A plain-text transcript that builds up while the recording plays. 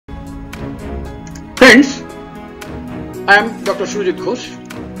I am Dr. Ghosh.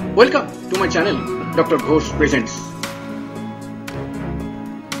 Welcome to my channel, Dr. Ghosh Presents.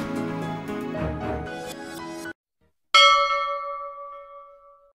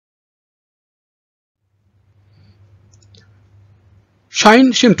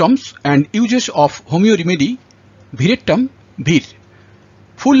 Sign, symptoms and uses of Homeo-Remedy Veratrum Vir.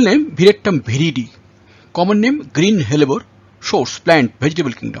 Full name Veratrum viride. Common name green Hellebore. Source plant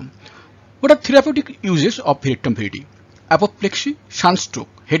vegetable kingdom. What are therapeutic uses of Veratrum viride? Apoplexy, sunstroke,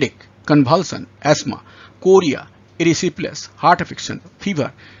 headache, convulsion, asthma, chorea, erysipelas, heart affection,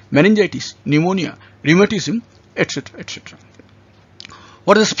 fever, meningitis, pneumonia, rheumatism, etc. etc.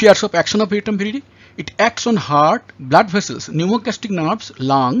 What are the spheres of action of Veratrum viride? It acts on heart, blood vessels, pneumogastric nerves,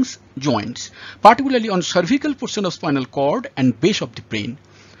 lungs, joints, particularly on cervical portion of spinal cord and base of the brain.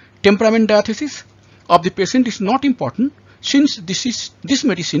 Temperament diathesis of the patient is not important since this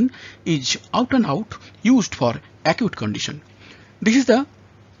medicine is out and out used for acute condition. This is the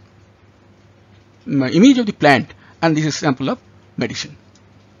image of the plant and this is sample of medicine.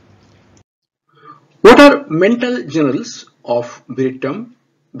 What are mental generals of Veratrum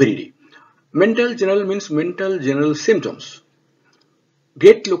viride? Mental general means mental general symptoms.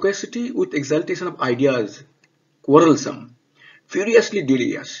 Great loquacity with exaltation of ideas, quarrelsome, furiously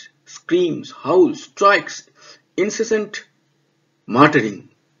delirious, screams, howls, strikes, incessant muttering,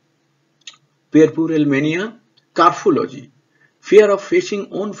 puerperal mania, carphology, fear of facing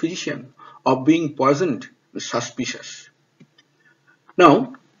own physician, of being poisoned, suspicious.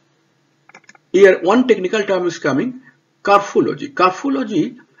 Now, here one technical term is coming, carphology.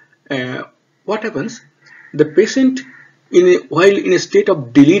 Carphology, what happens? The patient, while in a state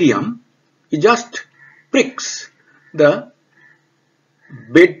of delirium, he just pricks the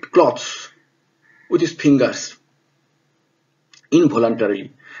bedclothes with his fingers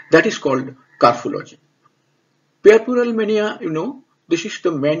involuntarily. That is called carphology. Puerperal mania, this is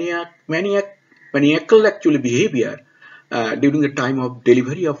the maniacal actually behavior during the time of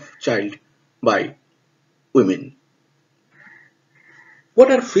delivery of child by women.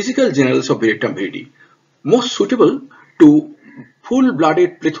 What are physical generals of Veratrum viride? Most suitable to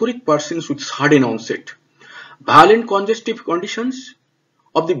full-blooded plethoric persons with sudden onset. Violent congestive conditions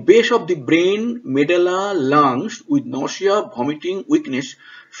of the base of the brain, medulla, lungs with nausea, vomiting, weakness,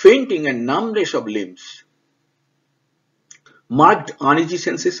 fainting and numbness of limbs. Marked uneasy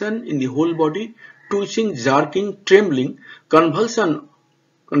sensation in the whole body, twitching, jerking, trembling,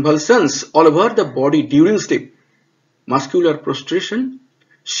 convulsions all over the body during sleep, muscular prostration,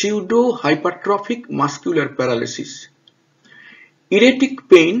 pseudo-hypertrophic muscular paralysis, erratic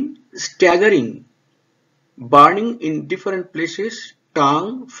pain, staggering, burning in different places,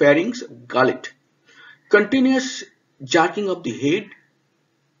 tongue, pharynx, gullet, continuous jerking of the head,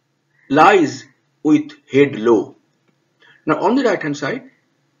 lies with head low. Now on the right hand side,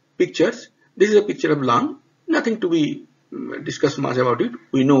 pictures, this is a picture of lung, nothing to be discussed much about it,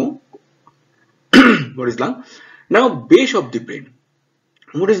 we know what is lung. Now base of the brain.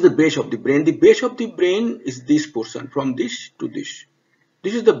 What is the base of the brain? The base of the brain is this portion, from this to this.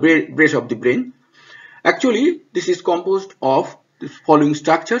 This is the base of the brain. Actually, this is composed of the following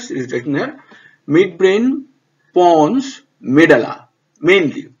structures. It is written here: midbrain, pons, medulla,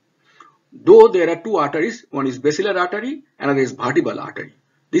 mainly. Though there are two arteries, one is basilar artery, another is vertebral artery.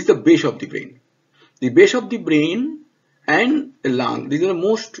 This is the base of the brain. The base of the brain and the lung, these are the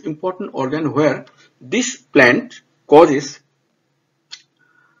most important organ where this plant causes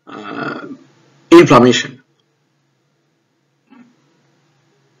inflammation.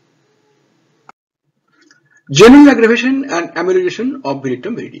 General aggravation and amelioration of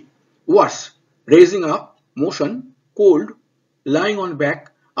Veratrum viride. Worse, raising up, motion, cold, lying on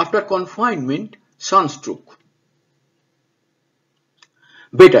back after confinement, sunstroke.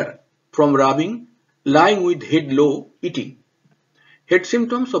 Better, from rubbing, lying with head low, eating. Head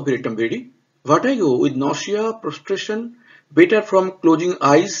symptoms of Veratrum viride: vertigo with nausea, prostration, better from closing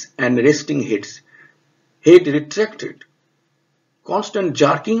eyes and resting heads. Head retracted, constant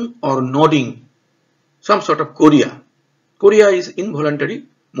jerking or nodding, some sort of chorea. Chorea is involuntary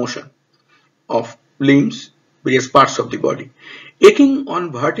motion of limbs, various parts of the body. Aching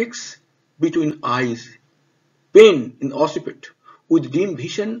on vertex between eyes, pain in occiput with dim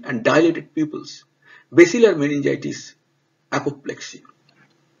vision and dilated pupils, basilar meningitis, apoplexy.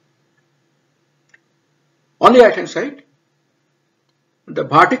 On the right hand side, the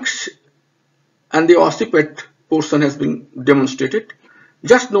vertex and the occiput portion has been demonstrated.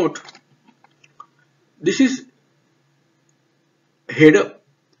 Just note, this is head up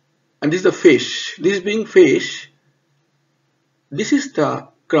and this is the face. This being face, this is the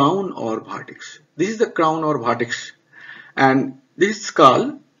crown or vertex. This is the crown or vertex And this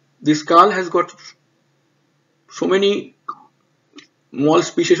skull has got so many small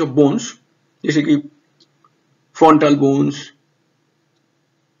species of bones, जैसे कि frontal bones,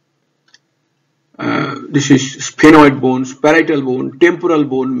 this is sphenoid bones, parietal bone, temporal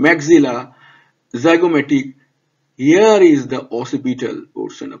bone, maxilla, zygomatic. Here is the occipital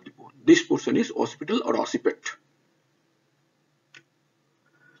portion of the bone. This portion is occipital or occiput.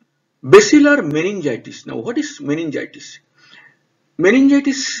 Basilar meningitis. Now, what is meningitis?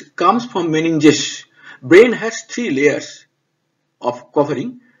 Meningitis comes from meninges. Brain has 3 layers of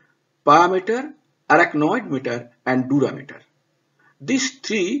covering: pia mater, arachnoid mater, and dura mater. These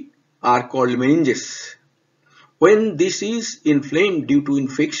 3 are called meninges. When this is inflamed due to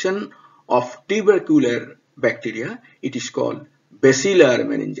infection of tubercular bacteria, it is called basilar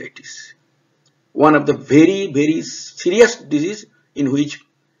meningitis. One of the very, very serious disease in which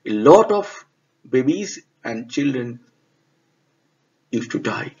a lot of babies and children used to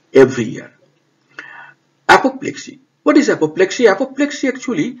die every year. Apoplexy. What is apoplexy? Apoplexy,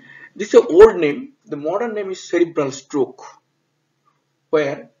 actually, this is an old name. The modern name is cerebral stroke,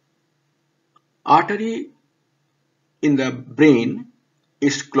 where artery in the brain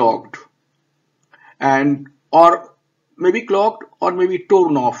is clogged, and or maybe clogged or maybe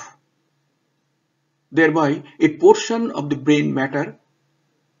torn off. Thereby, a portion of the brain matter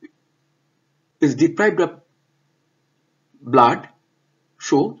is deprived of blood,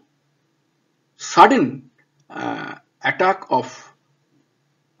 so sudden attack of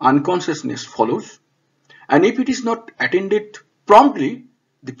unconsciousness follows, and if it is not attended promptly,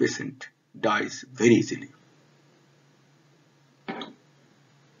 the patient dies very easily.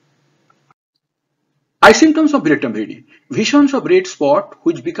 Eye symptoms of Veratrum Vir. Visions of red spot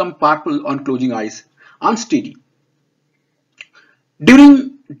which become purple on closing eyes, unsteady.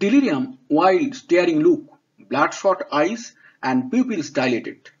 During delirium, while staring look, bloodshot eyes and pupils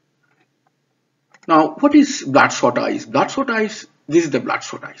dilated. Now, what is bloodshot eyes? Bloodshot eyes, this is the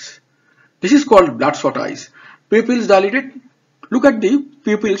bloodshot eyes. This is called bloodshot eyes. Pupils dilated. Look at the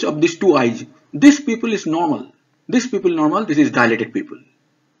pupils of these 2 eyes. This pupil is normal. This pupil normal. This is dilated pupil.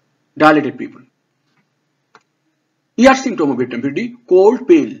 Dilated pupil. Ear symptom of Veratrum Vir.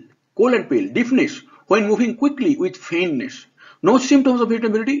 Cold and pale. Deafness when moving quickly with faintness. Nose symptoms of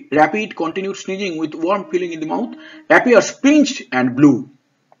Veratrum Vir. Rapid continued sneezing with warm feeling in the mouth. Appears pinched and blue.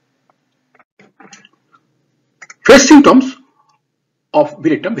 Face symptoms of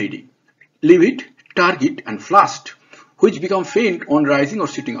Veratrum Vir. Livid, turgid and flushed, which become faint on rising or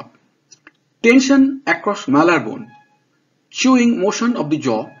sitting up. Tension across malar bone. Chewing motion of the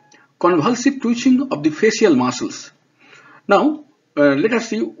jaw. Convulsive twitching of the facial muscles. Now, let us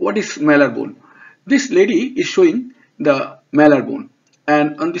see what is malar bone. This lady is showing the malar bone,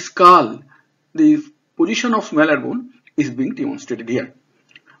 and on the skull, the position of malar bone is being demonstrated here.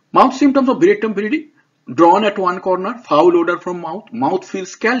 Mouth symptoms of Veratrum Vir. Drawn at one corner, foul odor from mouth, mouth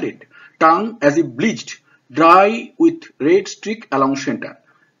feels scalded, tongue as if bleached, dry with red streak along center.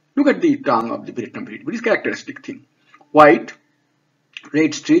 Look at the tongue of the Veratrum Vir. It is characteristic thing. White,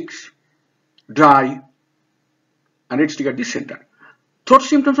 red streaks, dry, and red streak at the center. Throat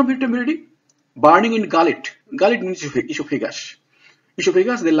symptoms of Veratrum Vir. Burning in gullet. Gullet means esophagus.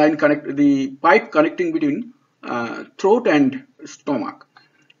 Esophagus, the pipe connecting between throat and stomach.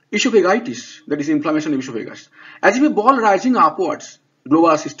 Esophagitis, that is inflammation of esophagus. As if a ball rising upwards,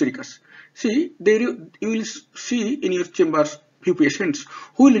 globus hystericus. See, you will see in your chambers few patients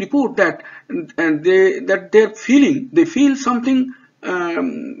who will report that they feel something,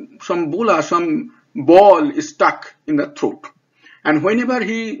 some ball is stuck in the throat, and whenever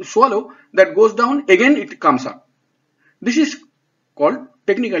he swallow, that goes down, again it comes up. This is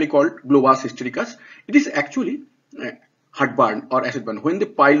technically called globus hystericus. It is actually heartburn or acid burn. When the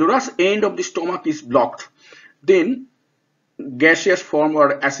pylorus end of the stomach is blocked, then gaseous form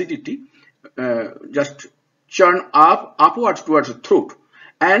or acidity just churn upwards towards the throat,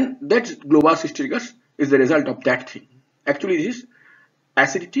 and that globus hystericus is the result of that thing. Actually, this is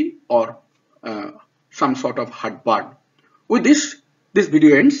acidity or some sort of heartburn. With this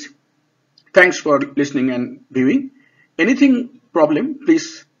video ends. Thanks for listening and viewing. Anything problem,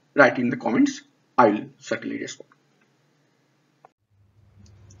 please write in the comments. I will certainly respond.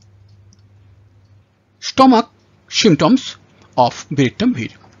 Stomach symptoms of Veratrum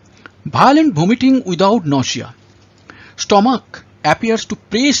Vir. Violent vomiting without nausea. Stomach appears to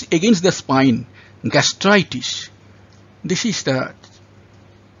press against the spine. Gastritis. This is the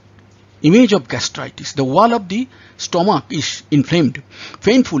image of gastritis. The wall of the stomach is inflamed.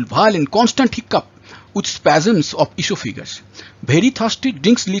 Painful, violent, constant hiccup with spasms of esophagus. Very thirsty,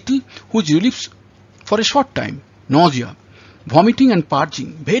 drinks little, which relieves for a short time. Nausea. vomiting and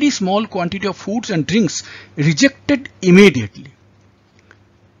purging. Very small quantity of foods and drinks rejected immediately.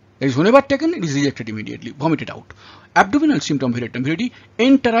 That is, whenever taken, it is rejected immediately, vomited out. Abdominal symptom veratrum viride,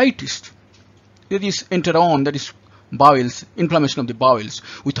 enteritis. That is enteron, that is bowels, inflammation of the bowels,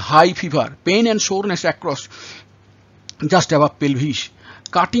 with high fever, pain and soreness across just above pelvis,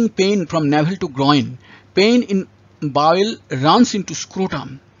 cutting pain from navel to groin, pain in bowel runs into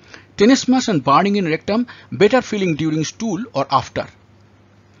scrotum, tenesmus and burning in rectum, better feeling during stool or after.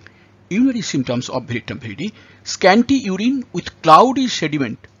 Urinary symptoms of veratrum viride, scanty urine with cloudy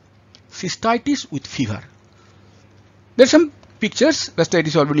sediment, cystitis with fever. There are some pictures, that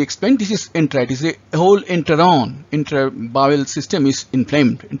is already explained. This is enteritis. The whole enteron, intra-bowel system is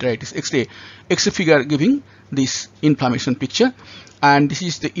inflamed. Enteritis. X-ray figure giving this inflammation picture. And this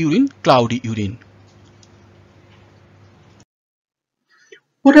is the urine, cloudy urine.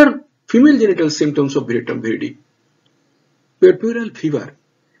 What are female genital symptoms of veratrum viride? Puerperal fever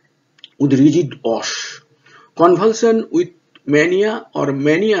with rigid os, convulsion with mania or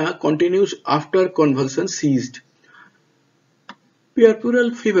mania continues after convulsion ceased.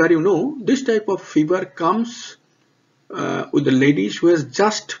 Puerperal fever, you know, this type of fever comes with the ladies who has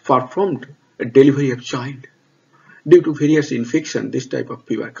just performed a delivery of child. Due to various infection, this type of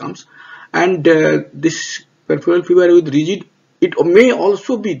fever comes, and this puerperal fever with rigid, it may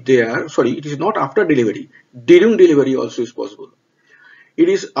also be there. Sorry, it is not after delivery. During delivery also is possible. It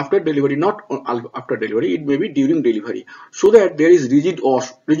is after delivery, not after delivery. It may be during delivery. So that there is rigid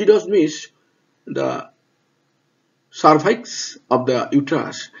os. Rigid os means the cervix of the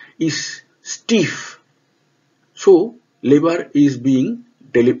uterus is stiff. So labor is being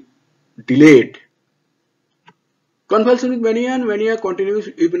delayed. Convulsion with mania, and mania continues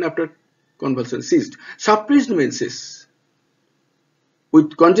even after convulsion ceased. Suppressed menses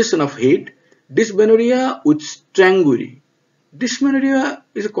with congestion of head, dysmenorrhea with strangury. Dysmenorrhea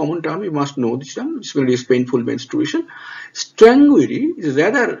is a common term, you must know this term. Dysmenorrhea is painful menstruation. Strangury is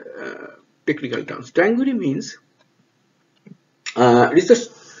rather technical term. Strangury means it is the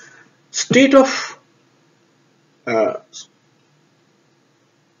state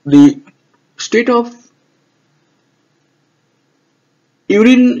of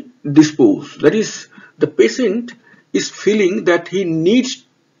urine dispose. That is, the patient is feeling that he needs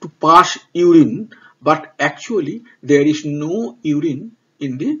to pass urine, but actually there is no urine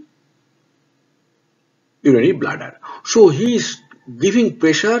in the urinary bladder. So he is giving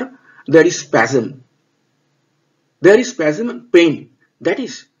pressure, there is spasm. There is spasm and pain.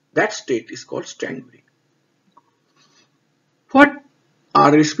 That state is called strangury. What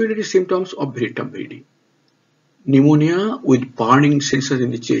are respiratory symptoms of veratrum viride? Pneumonia with burning sensation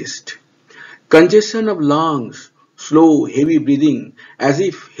in the chest, congestion of lungs, slow, heavy breathing, as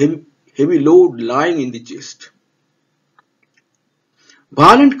if heavy load lying in the chest,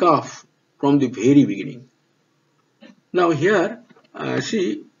 violent cough from the very beginning. Now here,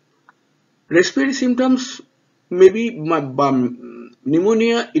 see, respiratory symptoms may be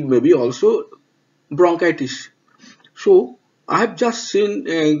pneumonia, it may be also bronchitis. So I have just seen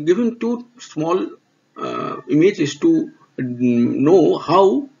given two small images to know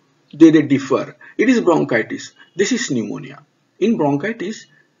how they differ. It is bronchitis. This is pneumonia. In bronchitis,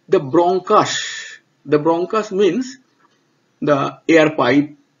 the bronchus means the air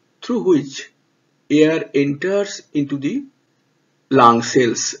pipe through which air enters into the lung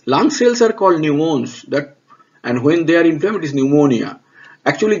cells. Lung cells are called pneumons, and when they are inflamed, it is pneumonia.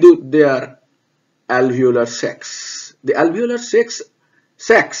 Actually, they are alveolar sacs. The alveolar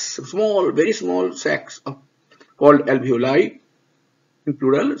sacs, small, very small sacs called alveoli, in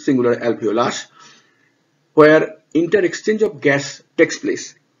plural, singular alveolus, where interexchange of gas takes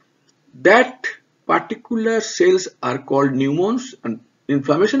place. That particular cells are called pneumons, and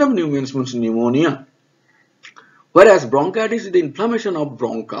inflammation of pneumons means pneumonia. Whereas bronchitis is the inflammation of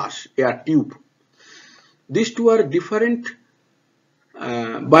bronchus, air tube. These two are different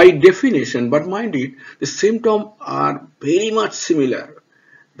by definition, but mind it, the symptoms are very much similar.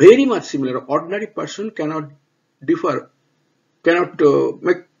 Very much similar. Ordinary person cannot differ,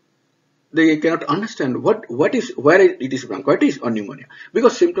 they cannot understand where it is bronchitis or pneumonia,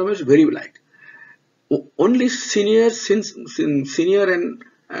 because symptom is very like. Only senior and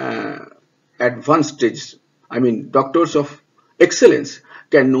advanced stage, I mean doctors of excellence,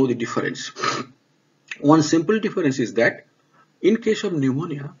 can know the difference. One simple difference is that in case of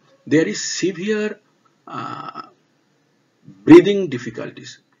pneumonia, there is severe breathing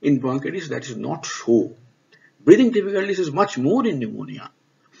difficulties. In bronchitis, that is not so. Breathing difficulties is much more in pneumonia.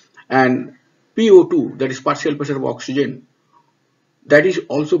 And PO2, that is partial pressure of oxygen, that is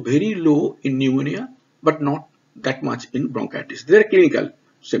also very low in pneumonia, but not that much in bronchitis. They are clinical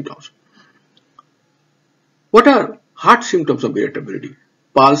symptoms. What are heart symptoms of irritability?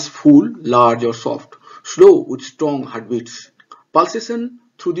 Pulse full, large or soft, slow with strong heartbeats, pulsation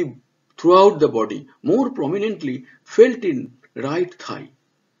throughout the body, more prominently felt in right thigh,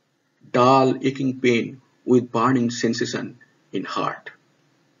 dull aching pain with burning sensation in heart.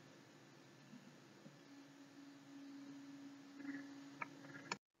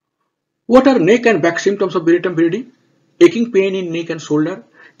 What are neck and back symptoms of irritability? Aching pain in neck and shoulder,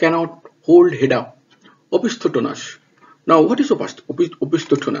 cannot hold head up. Opisthotonus. Now, what is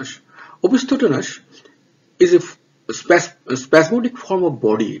opisthotonus? Opisthotonus is a spasmodic form of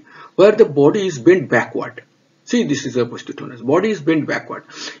body where the body is bent backward. See, this is opisthotonus. Body is bent backward.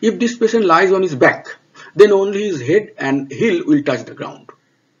 If this patient lies on his back, then only his head and heel will touch the ground.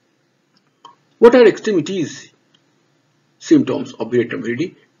 What are extremities symptoms of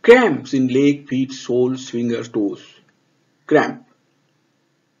irritability? Cramps in leg, feet, soles, fingers, toes. Cramp.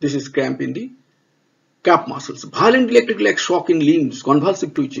 This is cramp in the calf muscles. Violent electric shock in limbs,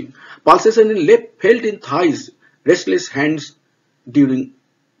 convulsive twitching. Pulsation in left, felt in thighs, restless hands during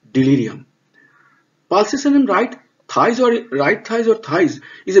delirium. Pulsation in right thighs or thighs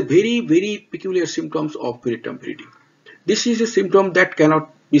is a very peculiar symptoms of irritability. This is a symptom that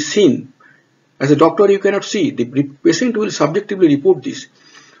cannot be seen. As a doctor, you cannot see. The patient will subjectively report this.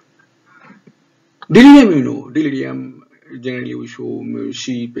 Delirium, you know, delirium generally we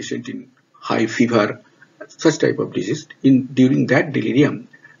see patient in high fever, such type of disease. During that delirium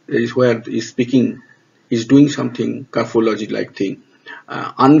is where he is speaking, is doing something cardiology like thing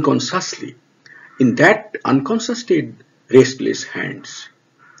unconsciously. In that unconscious state, restless hands.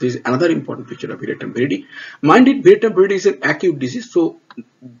 This is another important feature of irritability. Mind it, irritability is an acute disease, so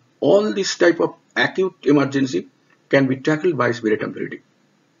all this type of acute emergency can be tackled by irritability.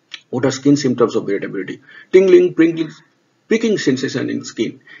 What are skin symptoms of irritability? Tingling, pricking sensation in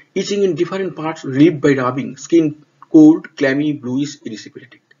skin, itching in different parts relieved by rubbing, skin cold, clammy, bluish,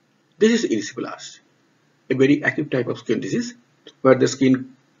 erysipelatous. This is erysipelas, a very acute type of skin disease where the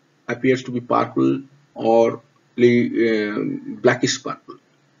skin appears to be purple or blackish purple,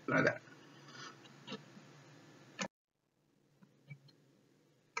 like that.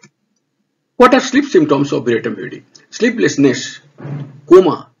 What are sleep symptoms of irritability? Sleeplessness,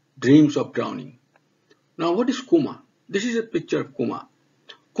 coma, dreams of drowning. Now, what is coma? This is a picture of coma.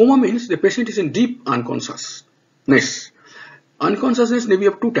 Coma means the patient is in deep unconsciousness. Unconsciousness may be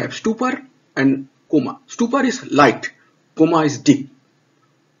of two types, stupor and coma. Stupor is light, coma is deep.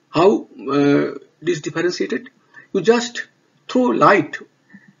 How it is differentiated? You just throw light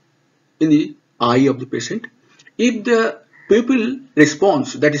in the eye of the patient. If the pupil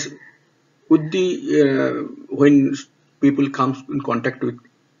responds, that is with the when people comes in contact with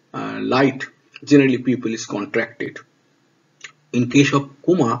light, generally pupil is contracted. In case of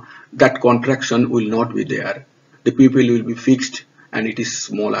coma, that contraction will not be there. The pupil will be fixed and it is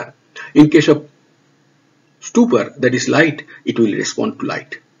smaller. In case of stupor, that is light, it will respond to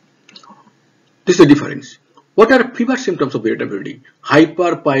light. This is the difference. What are fever symptoms of irritability?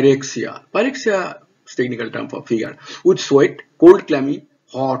 Hyperpyrexia. Pyrexia is technical term for fever. With sweat, cold, clammy,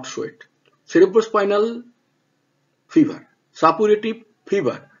 hot sweat. Cerebrospinal fever. Suppurative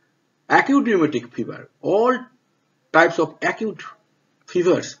fever. Acute rheumatic fever. All types of acute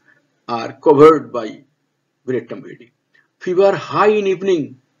fevers are covered by irritability. Fever high in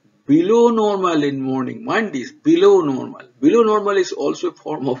evening, below normal in morning. Mind this, below normal. Below normal is also a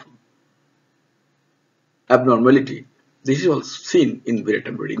form of abnormality. This is also seen in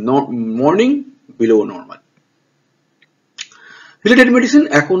irritability. Morning, below normal. Related medicine,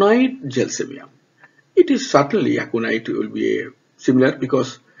 aconite gelsemium. It is certainly aconite will be similar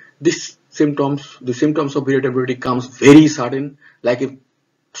because the symptoms of irritability comes very sudden, like a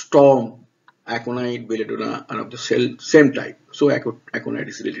storm. Aconite, belladonna are of the same type. So aconite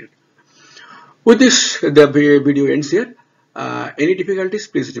is related. With this, the video ends here. Any difficulties,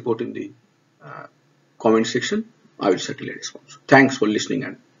 please report in the comment section. I will certainly respond. Thanks for listening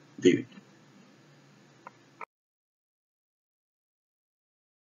and viewing.